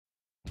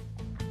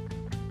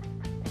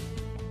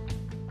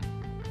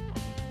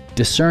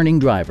Discerning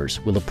drivers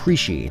will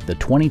appreciate the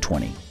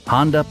 2020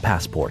 Honda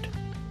Passport.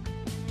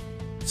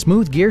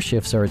 Smooth gear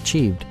shifts are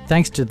achieved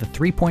thanks to the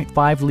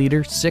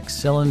 3.5-liter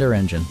six-cylinder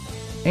engine.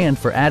 And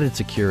for added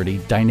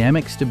security,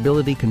 dynamic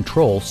stability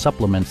control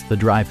supplements the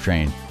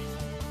drivetrain.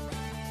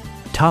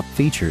 Top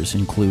features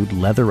include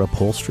leather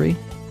upholstery,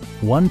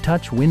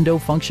 one-touch window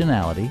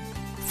functionality,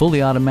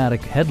 fully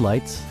automatic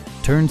headlights,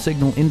 turn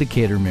signal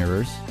indicator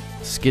mirrors,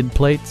 skid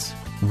plates,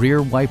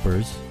 rear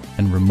wipers,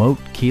 and remote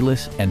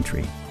keyless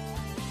entry.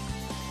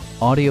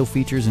 Audio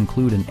features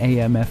include an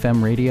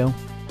AM/FM radio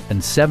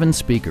and 7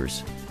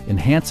 speakers,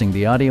 enhancing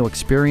the audio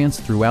experience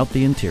throughout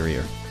the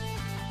interior.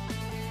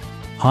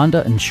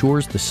 Honda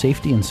ensures the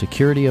safety and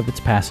security of its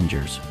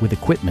passengers with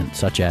equipment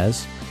such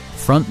as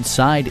front and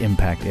side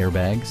impact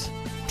airbags,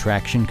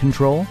 traction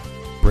control,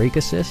 brake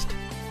assist,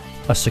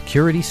 a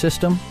security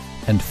system,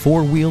 and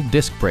 4-wheel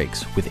disc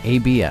brakes with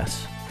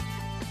ABS.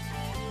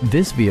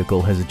 This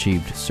vehicle has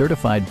achieved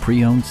certified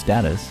pre-owned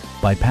status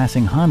by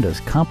passing Honda's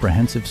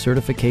comprehensive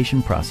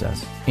certification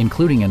process,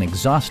 including an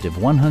exhaustive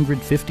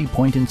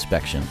 150-point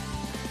inspection.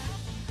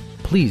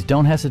 Please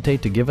don't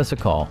hesitate to give us a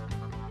call.